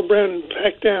grass is all brown and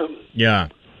packed down. Yeah.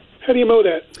 How do you mow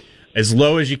that? As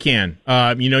low as you can.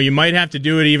 You might have to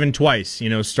do it even twice.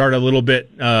 Start a little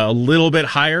bit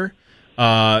higher,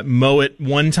 mow it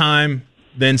one time,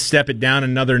 then step it down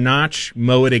another notch,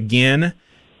 mow it again,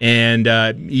 and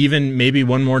even maybe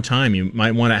one more time. You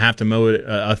might want to have to mow it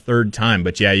a third time.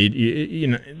 But yeah,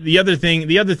 the other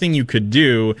thing you could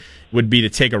do would be to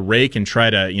take a rake and try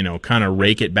to kind of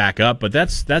rake it back up. But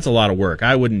that's a lot of work.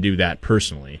 I wouldn't do that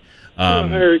personally.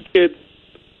 Hire a kid.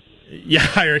 Yeah,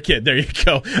 hire a kid. There you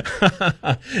go.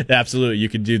 Absolutely, you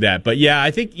could do that. But yeah,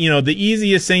 I think the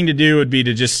easiest thing to do would be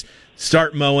to just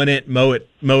start mowing it, mow it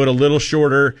a little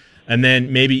shorter, and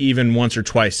then maybe even once or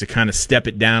twice to kind of step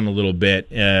it down a little bit,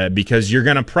 because you're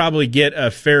going to probably get a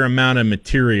fair amount of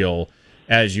material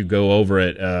as you go over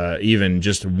it, even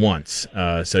just once.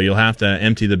 So you'll have to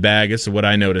empty the bag. This is what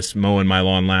I noticed mowing my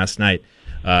lawn last night.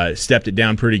 Stepped it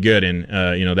down pretty good, and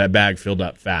that bag filled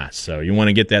up fast. So you want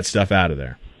to get that stuff out of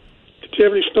there. Did you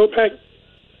have any snowpack?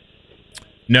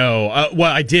 No,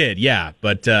 well, I did, yeah,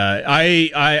 but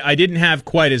I didn't have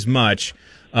quite as much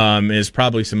as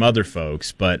probably some other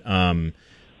folks, but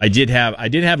I did have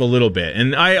a little bit,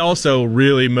 and I also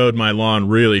really mowed my lawn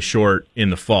really short in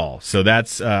the fall, so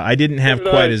that's I didn't have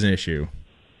quite as an issue.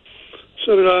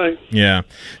 So did I. Yeah,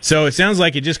 so it sounds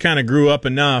like it just kind of grew up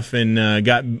enough and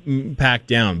got packed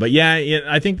down, but yeah,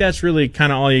 I think that's really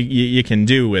kind of all you can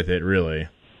do with it, really.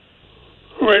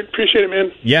 All right, appreciate it,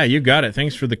 man. Yeah, you got it.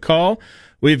 Thanks for the call.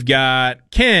 We've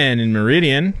got Ken in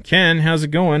Meridian. Ken, how's it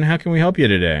going? How can we help you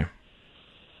today?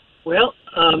 Well,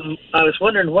 I was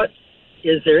wondering,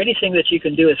 is there anything that you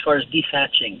can do as far as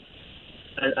dethatching?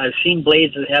 I've seen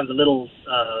blades that have the little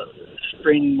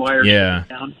spring wires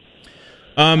down.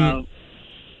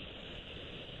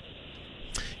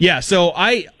 Yeah, so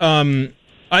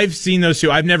I've seen those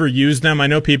too. I've never used them. I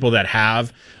know people that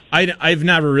have. I've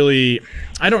never really,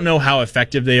 I don't know how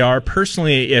effective they are.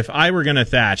 Personally, if I were going to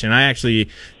thatch, and I actually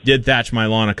did thatch my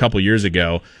lawn a couple years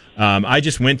ago, I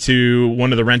just went to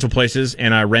one of the rental places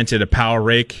and I rented a power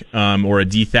rake or a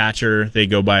dethatcher. They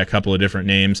go by a couple of different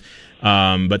names.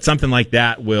 But something like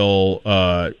that will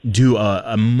do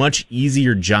a much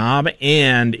easier job,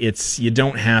 and you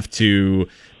don't have to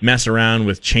mess around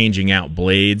with changing out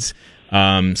blades.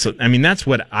 So I mean, that's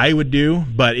what I would do.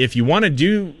 But if you want to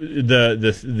do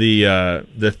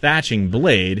the thatching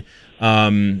blade,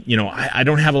 I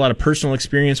don't have a lot of personal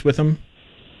experience with them.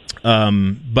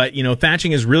 But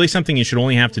thatching is really something you should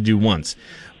only have to do once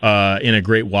in a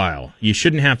great while. You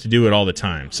shouldn't have to do it all the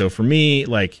time. So for me,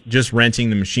 like just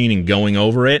renting the machine and going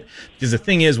over it, because the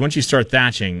thing is, once you start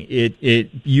thatching,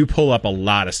 you pull up a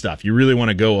lot of stuff. You really want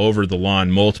to go over the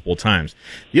lawn multiple times.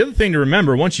 The other thing to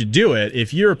remember, once you do it,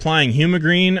 if you're applying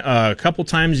Humigreen a couple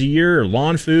times a year, or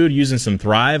lawn food, using some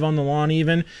Thrive on the lawn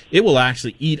even, it will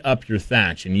actually eat up your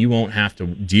thatch, and you won't have to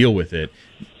deal with it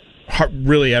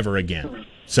really ever again.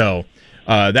 So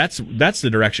that's the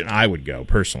direction I would go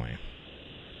personally.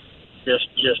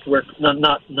 Just work,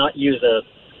 not use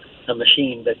a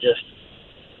machine, but just.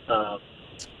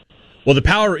 Well, the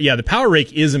power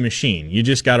rake is a machine. You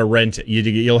just got to rent it.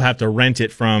 You'll have to rent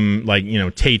it from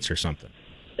Tate's or something.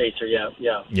 Tate's or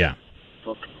yeah.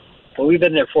 Okay. Well, we've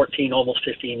been there almost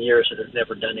 15 years, and have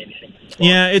never done anything.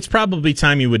 Yeah, it's probably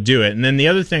time you would do it. And then the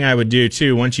other thing I would do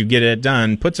too, once you get it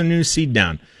done, put some new seed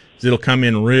down. It'll come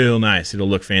in real nice. It'll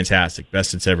look fantastic.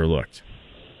 Best it's ever looked.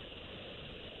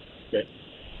 Okay.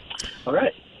 All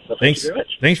right. Well, thanks. Thank you very much.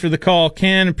 Thanks for the call,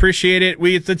 Ken. Appreciate it.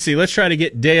 Let's see. Let's try to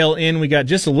get Dale in. We got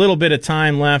just a little bit of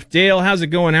time left. Dale, how's it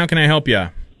going? How can I help you?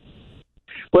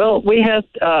 Well, we had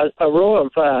a row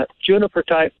of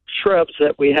juniper-type shrubs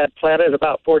that we had planted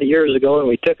about 40 years ago, and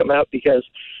we took them out because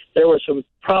there were some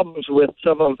problems with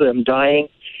some of them dying.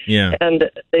 Yeah. And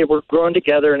they were growing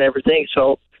together and everything.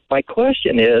 So my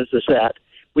question is that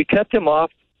we cut them off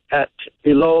at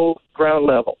below ground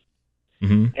level.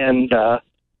 Mm-hmm. And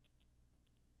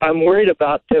I'm worried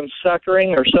about them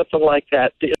suckering or something like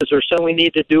that. Is there something we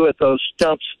need to do with those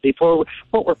stumps before?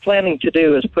 What we're planning to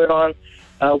do is put on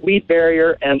a weed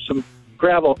barrier and some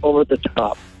gravel over the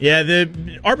top. Yeah, the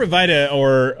Arborvitae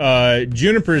or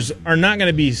junipers are not going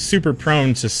to be super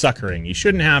prone to suckering. You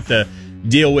shouldn't have to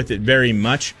deal with it very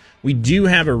much. We do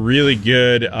have a really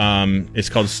good, it's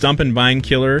called Stump and Vine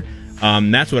Killer.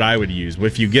 That's what I would use.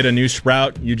 If you get a new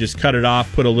sprout, you just cut it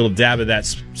off, put a little dab of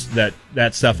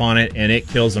that stuff on it, and it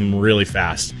kills them really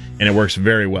fast, and it works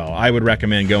very well. I would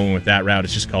recommend going with that route.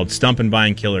 It's just called Stump and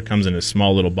Vine Killer. Comes in a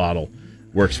small little bottle.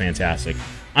 Works fantastic.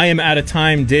 I am out of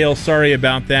time, Dale. Sorry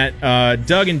about that.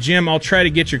 Doug and Jim, I'll try to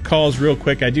get your calls real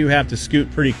quick. I do have to scoot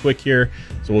pretty quick here,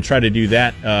 so we'll try to do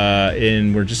that.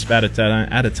 And we're just about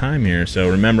out of time here. So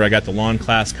remember, I got the lawn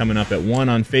class coming up at 1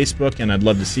 on Facebook, and I'd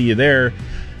love to see you there.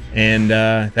 And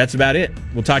that's about it.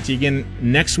 We'll talk to you again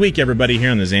next week, everybody,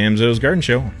 here on the Zamzows Garden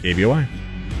Show, KBOI.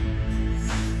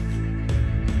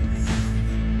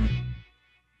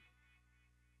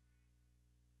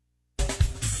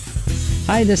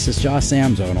 Hi, this is Josh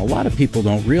Zamzo, and a lot of people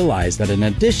don't realize that in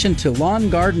addition to lawn,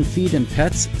 garden, feed, and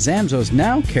pets, Zamzo's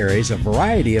now carries a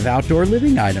variety of outdoor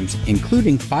living items,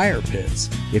 including fire pits.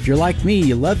 If you're like me,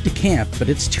 you love to camp, but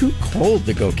it's too cold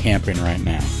to go camping right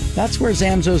now. That's where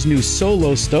Zamzo's new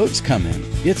Solo Stoves come in.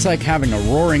 It's like having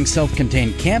a roaring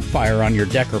self-contained campfire on your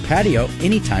deck or patio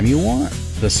anytime you want.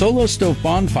 The Solo Stove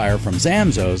Bonfire from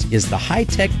Zamzo's is the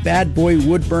high-tech bad boy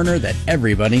wood burner that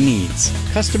everybody needs.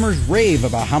 Customers rave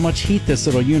about how much heat this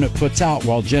little unit puts out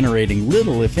while generating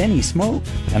little, if any, smoke.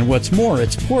 And what's more,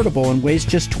 it's portable and weighs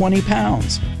just 20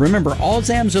 pounds. Remember, all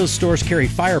Zamzo's stores carry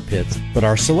fire pits, but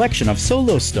our selection of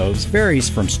Solo Stoves varies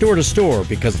from store to store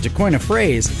because, to coin a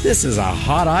phrase, this is a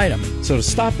hot item. So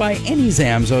stop by any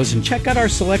Zamzo's and check out our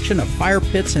selection of fire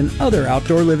pits and other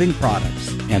outdoor living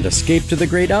products. And escape to the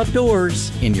great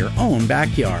outdoors in your own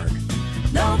backyard.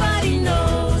 Nobody knows